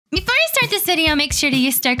this video, make sure to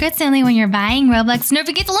use STARCODE only when you're buying Roblox. Don't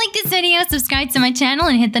forget to like this video, subscribe to my channel,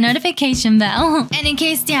 and hit the notification bell. And in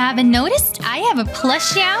case you haven't noticed, I have a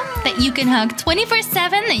plushie out that you can hug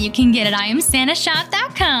 24/7 that you can get at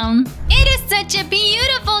IamSantaShop.com. It is such a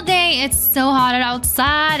beautiful day. It's so hot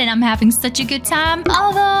outside and I'm having such a good time.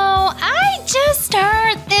 Although, I just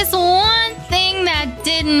heard this one thing that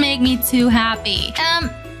didn't make me too happy.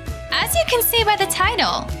 As you can see by the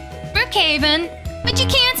title, Brookhaven, but you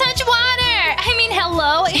can't touch water. I mean,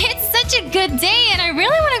 hello, it's such a good day and I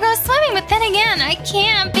really want to go swimming, but then again, I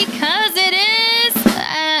can't because it is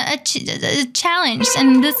a challenge.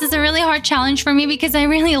 And this is a really hard challenge for me because I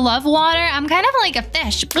really love water. I'm kind of like a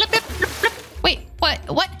fish. Blub, blub, blub, blub. Wait,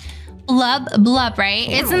 what? Blub, blub, right?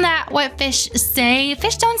 Isn't that what fish say?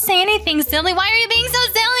 Fish don't say anything silly. Why are you being so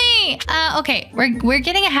silly? Okay, we're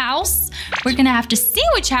getting a house. We're gonna have to see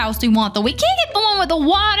which house we want, though. We can't get the one with the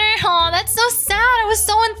water. Oh, that's so sad. I was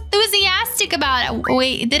so enthusiastic about it.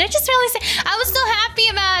 Wait, did I just really say? I was so happy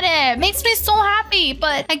about it. Makes me so happy.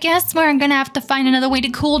 But I guess we're gonna have to find another way to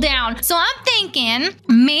cool down. So I'm thinking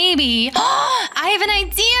maybe. I have an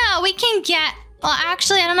idea. We can get. Well,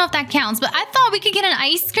 actually, I don't know if that counts, but I thought we could get an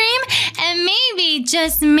ice cream and maybe,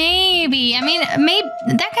 just maybe, I mean, maybe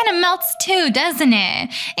that kind of melts too, doesn't it?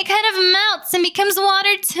 It kind of melts and becomes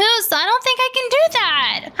water too, so I don't think I can do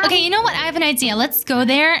that. Okay, you know what? I have an idea. Let's go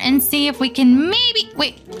there and see if we can maybe...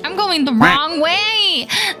 Wait, I'm going the wrong way.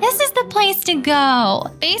 This is the place to go.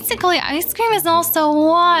 Basically, ice cream is also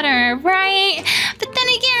water, right? But then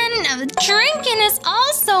again, drinking is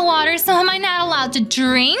also water, so am I not allowed to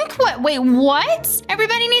drink? What? Wait, what?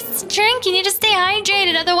 Everybody needs to drink. You need to stay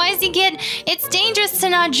hydrated. Otherwise, it's dangerous to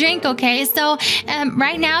not drink, okay? So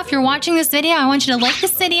right now, if you're watching this video, I want you to like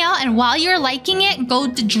this video. And while you're liking it, go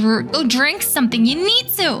drink something. You need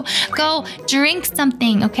to. Go drink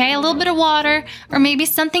something, okay? A little bit of water or maybe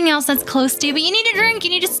something else that's close to you. But you need to drink. You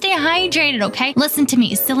need to stay hydrated, okay? Listen to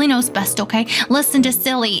me. Silly knows best, okay? Listen to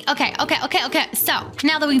Silly. Okay. So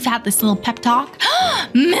now that we've had this little pep talk,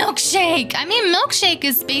 milkshake. I mean, milkshake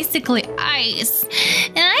is basically ice.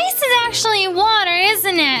 And ice is actually water,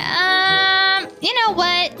 isn't it? You know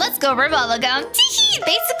what? Let's go for bubblegum.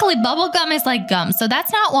 Basically, bubblegum is like gum, so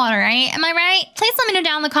that's not water, right? Am I right? Please let me know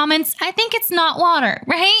down in the comments. I think it's not water,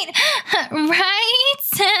 right? Right?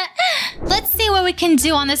 Let's see what we can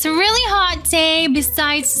do on this really hot day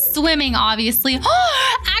besides swimming, obviously.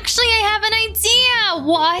 Actually, I have an idea.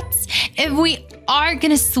 What if we are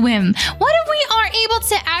gonna swim? What if we are able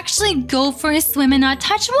to actually go for a swim and not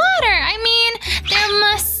touch water? I mean, there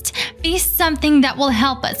must be something that will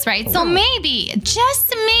help us, right? So maybe, just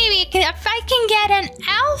maybe, if I can get an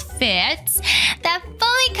outfit that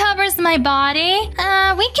fully covers my body,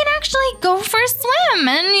 we can actually go for a swim.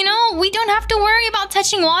 And, you know, we don't have to worry about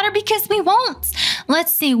touching water because we won't.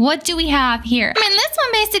 Let's see, what do we have here? I mean, this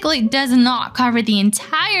one basically does not cover the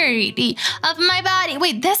entirety of my body.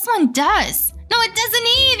 Wait, this one does. No, it doesn't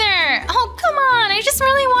either. Oh, come on. I just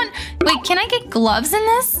really want... Wait, can I get gloves in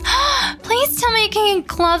this? Please tell me I can get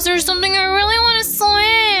gloves or something. I really want to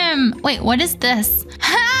swim. Wait, what is this?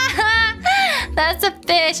 That's a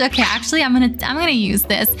fish. Okay, actually, I'm gonna use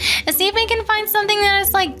this and see if I can find something that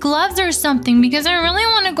is like gloves or something because I really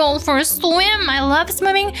want to go for a swim. I love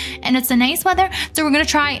swimming and it's a nice weather, so we're gonna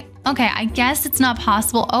try. Okay, I guess it's not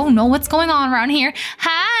possible. Oh no, what's going on around here?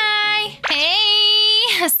 Hi. Hey.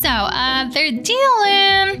 So, they're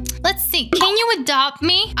dealing. Let's see. Can you adopt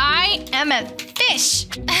me? I am a fish.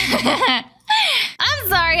 I'm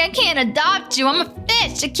sorry, I can't adopt you. I'm a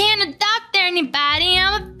fish. I can't adopt anybody.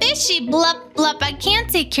 I'm a fishy. Blup, blup. I can't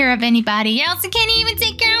take care of anybody else. I can't even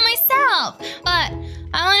take care of myself. But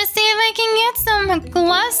I want to see if I can get some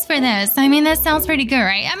gloves for this. I mean, that sounds pretty good,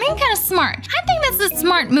 right? I mean, kind of smart. I think that's a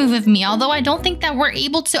smart move of me, although I don't think that we're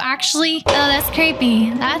able to actually... Oh, that's creepy.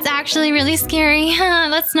 That's actually really scary.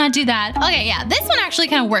 Let's not do that. Okay, yeah, this one actually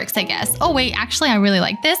kind of works, I guess. Oh, wait, actually, I really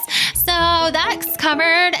like this. So that's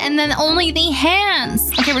covered, and then only the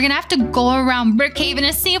hands. Okay, we're gonna have to go around Brookhaven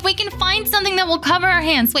and see if we can find something that will cover our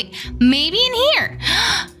hands. Wait, maybe in here.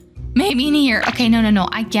 Maybe in here. Okay, no.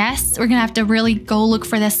 I guess we're gonna have to really go look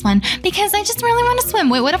for this one because I just really want to swim.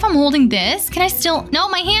 Wait, what if I'm holding this? Can I still... No,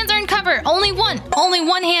 my hands aren't covered. Only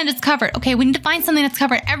one hand is covered. Okay, we need to find something that's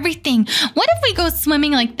covered everything. What if we go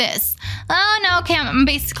swimming like this? Oh, no, okay, I'm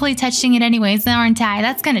basically touching it anyways, aren't I?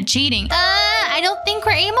 That's kind of cheating. I don't think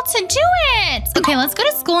we're able to do it. Okay, let's go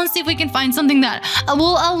to school and see if we can find something that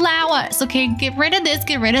will allow us. Okay, get rid of this,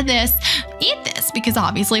 eat this, because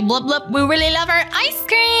obviously, blub, blub, we really love our ice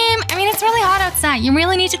cream. I mean, it's really hot outside. You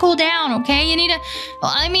really need to cool down, okay? You need to,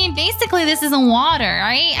 well, I mean, basically, this isn't water,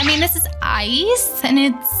 right? I mean, this is ice, and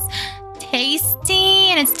it's tasty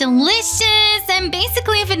and it's delicious. And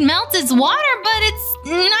basically, if it melts, it's water, but it's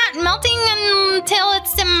not melting until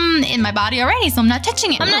it's in my body already. So I'm not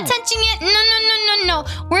touching it. I'm not touching it. No.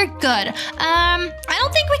 We're good. I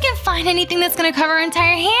don't think we can find anything that's gonna cover our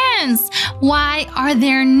entire hands. Why are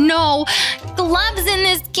there no gloves in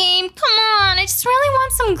this game? Come on, I just really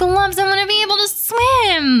want some gloves. I want to be able to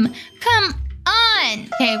swim. Come on.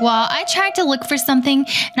 Okay, well, I tried to look for something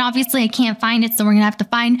and obviously I can't find it, so we're gonna have to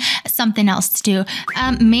find something else to do.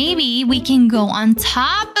 Maybe we can go on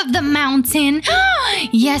top of the mountain.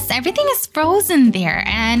 Yes, everything is frozen there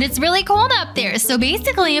and it's really cold up there. So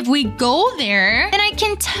basically, if we go there, then I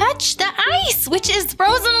can touch the ice, which is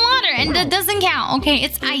frozen water, and that doesn't count. Okay,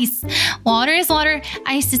 it's ice. Water is water,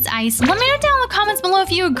 ice is ice. Let me know down in the comments below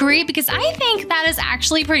if you agree, because I think that is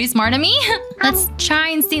actually pretty smart of me. Let's try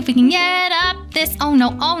and see if we can get up this. Oh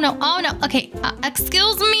no. Okay,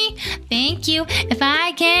 excuse me. Thank you. If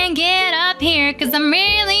I can get up here, because I'm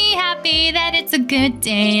really happy that it's a good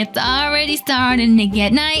day. It's already starting to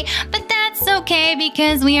get night, but that's okay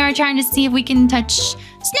because we are trying to see if we can touch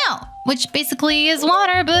snow, which basically is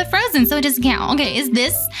water but frozen, so it doesn't count. Okay, is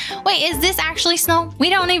this actually snow? We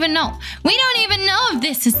don't even know. We don't even know if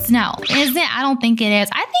this is snow. Is it? I don't think it is.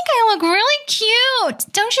 I think I look really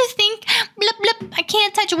cute. Don't you think? Blip, blip. I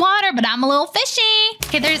can't touch water, but I'm a little fishy.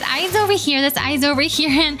 Okay, there's eyes over here. There's eyes over here,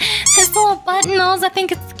 and this little button nose. I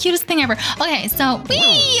think it's the cutest thing ever. Okay, so,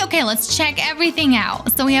 okay, let's check everything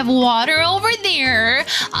out. So we have water over there.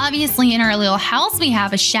 Obviously, in our little house, we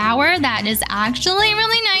have a shower that is actually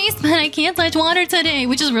really nice, but I can't touch water today,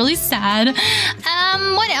 which is really sad.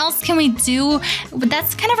 What else can we do?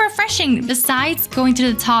 That's kind of refreshing besides going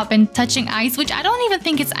to the top and touching ice, which I don't even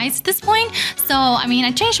think it's ice at this point. So, I mean,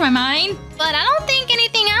 I changed my mind, but I don't think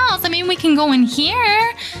anything else. I mean, we can go in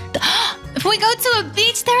here. If we go to a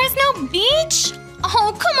beach, there is no beach.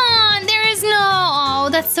 Oh, come on. There is no. Oh,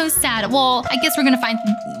 that's so sad. Well, I guess we're gonna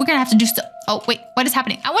have to do so. Oh, wait, what is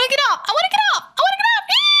happening? I want to get off.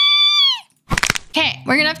 Okay,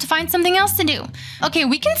 we're gonna have to find something else to do. Okay,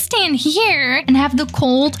 we can stand here and have the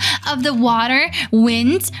cold of the water,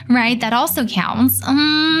 wind, right? That also counts.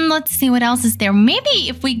 Let's see what else is there. Maybe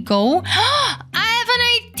if we go, I have an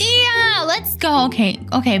idea. Let's go.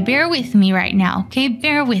 Okay, bear with me right now. Okay,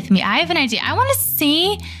 bear with me. I have an idea. I want to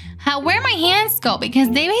see where my hands go because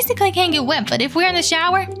they basically can't get wet. But if we're in the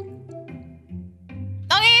shower, okay,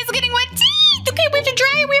 it's getting wet. Okay, we have to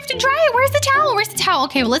dry it. Where's the towel?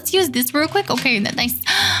 Okay, well, let's use this real quick. Okay, nice.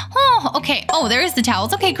 Oh, okay. Oh, there is the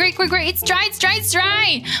towels. Okay, great. It's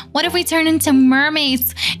dry. What if we turn into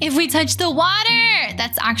mermaids? If we touch the water?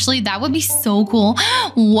 That would be so cool.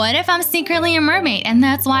 What if I'm secretly a mermaid and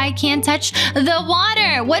that's why I can't touch the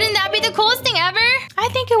water? Wouldn't that be the coolest thing ever? I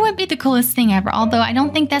think it would be the coolest thing ever, although I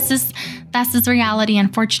don't think that's this reality,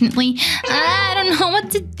 unfortunately. I don't know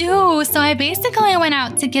what to do. So I basically went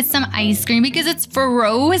out to get some ice cream because it's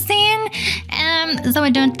frozen. So I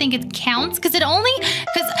don't think it counts because it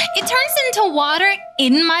turns into water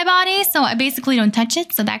in my body. So I basically don't touch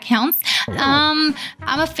it. So that counts. I'm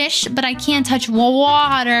a fish, but I can't touch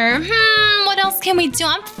water. What else can we do?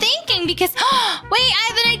 I'm thinking because, wait, I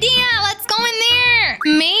have an idea. Let's go in there.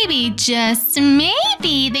 Maybe, just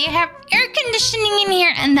maybe, they have air conditioning in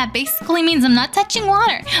here, and that basically means I'm not touching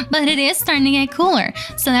water, but it is starting to get cooler,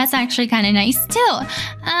 so that's actually kind of nice too.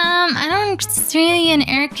 I don't see an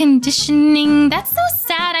air conditioning. That's so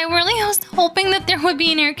sad. I really was hoping that there would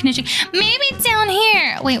be an air conditioning. Maybe down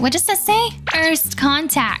here. Wait, what does that say? First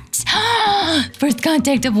contact. First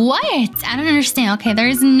contact of what? I don't understand. Okay, there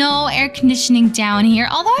is no air conditioning down here,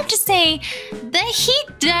 although I have to say the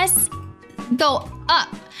heat does go up.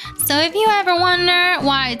 So if you ever wonder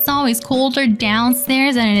why it's always colder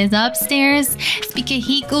downstairs than it is upstairs, it's because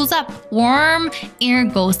heat goes up, warm air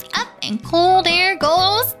goes up, and cold air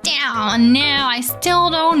goes down. Now, I still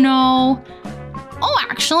don't know. Oh,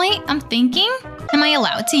 actually, I'm thinking, am I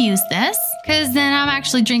allowed to use this? Because then I'm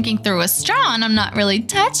actually drinking through a straw and I'm not really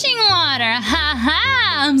touching water.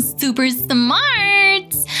 Ha, I'm super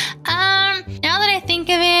smart. Now that I think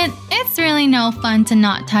of it, it's really no fun to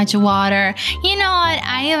not touch water. You know what?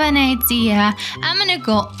 I have an idea. I'm gonna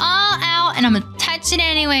go all out and I'm gonna touch it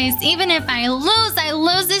anyways. Even if I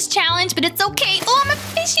lose this challenge, but it's okay. Oh, I'm a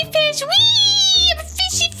fishy fish. Whee! I'm a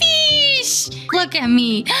fishy fish. Look at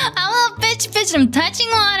me. I'm a little fish and I'm touching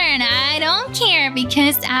water and I don't care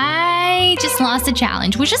because I just lost a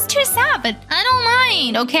challenge, which is too sad, but I don't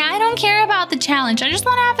mind, okay? I don't care about the challenge. I just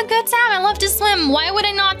want to have a good time. I love to swim. Why would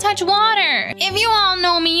I not touch water? If you all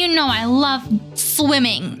know me, you know I love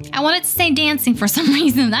swimming. I wanted to say dancing for some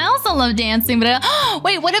reason. I also love dancing, but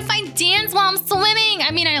wait, what if I dance while I'm swimming?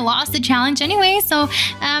 I mean, I lost the challenge anyway, so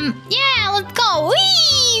yeah, let's go.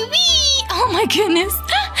 Wee, wee. Oh my goodness,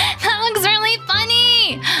 that looks really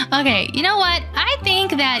funny. Okay, you know what? I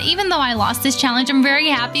think that even though I lost this challenge, I'm very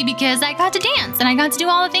happy because I got to dance and I got to do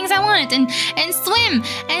all the things I wanted and swim.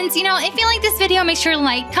 And you know, if you like this video, make sure to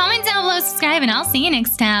like, comment down below, subscribe, and I'll see you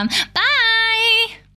next time. Bye.